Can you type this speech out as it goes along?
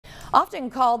Often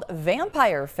called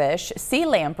vampire fish, sea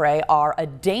lamprey are a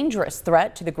dangerous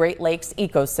threat to the Great Lakes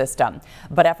ecosystem.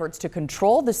 But efforts to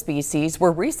control the species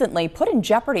were recently put in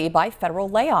jeopardy by federal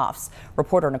layoffs.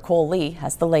 Reporter Nicole Lee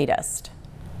has the latest.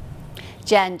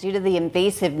 Jen, due to the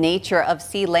invasive nature of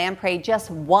sea lamprey, just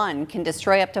one can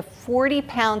destroy up to 40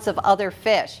 pounds of other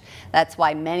fish. That's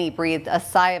why many breathed a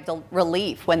sigh of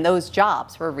relief when those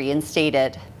jobs were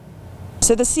reinstated.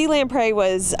 So the sea lamprey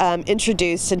was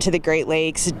introduced into the Great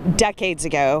Lakes decades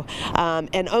ago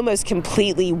and almost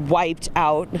completely wiped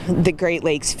out the Great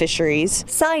Lakes fisheries.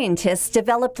 Scientists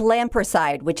developed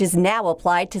lampricide, which is now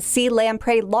applied to sea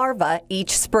lamprey larvae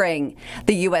each spring.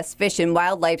 The U.S. Fish and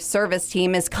Wildlife Service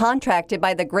team is contracted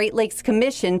by the Great Lakes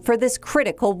Commission for this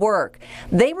critical work.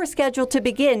 They were scheduled to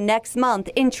begin next month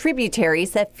in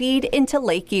tributaries that feed into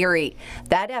Lake Erie.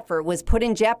 That effort was put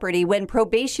in jeopardy when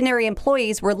probationary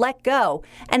employees were let go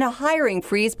and a hiring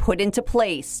freeze put into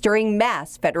place during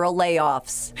mass federal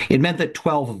layoffs. It meant that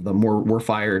 12 of them were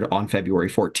fired on February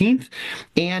 14th,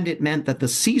 and it meant that the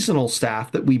seasonal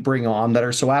staff that we bring on that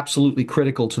are so absolutely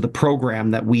critical to the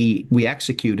program that we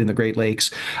execute in the Great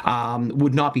Lakes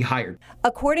would not be hired.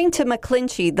 According to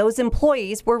McClinchy, those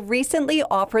employees were recently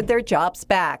offered their jobs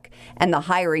back, and the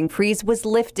hiring freeze was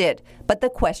lifted. But the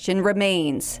question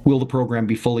remains. Will the program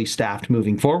be fully staffed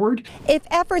moving forward? If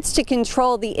efforts to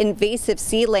control the invasive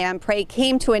sea lamprey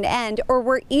came to an end or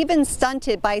were even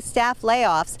stunted by staff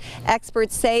layoffs,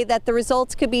 experts say that the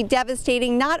results could be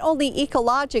devastating not only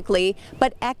ecologically,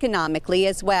 but economically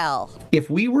as well. If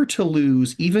we were to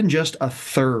lose even just a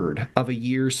third of a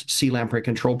year's sea lamprey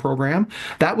control program,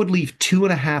 that would leave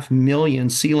 2.5 million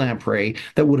sea lamprey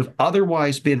that would have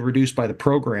otherwise been reduced by the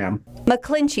program.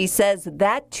 McClinchy says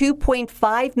that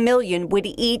 2.5 million would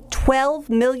eat 12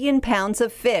 million pounds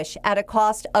of fish at a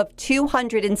cost of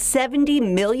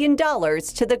 $270 million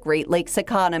to the Great Lakes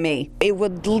economy. It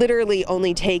would literally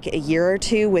only take a year or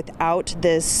two without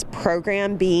this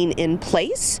program being in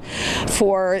place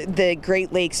for the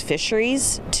Great Lakes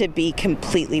fisheries to be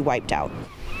completely wiped out.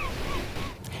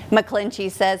 McClinchy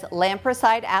says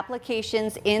lampricide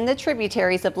applications in the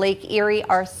tributaries of Lake Erie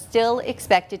are still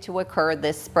expected to occur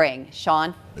this spring.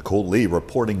 Sean? Nicole Lee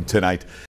reporting tonight.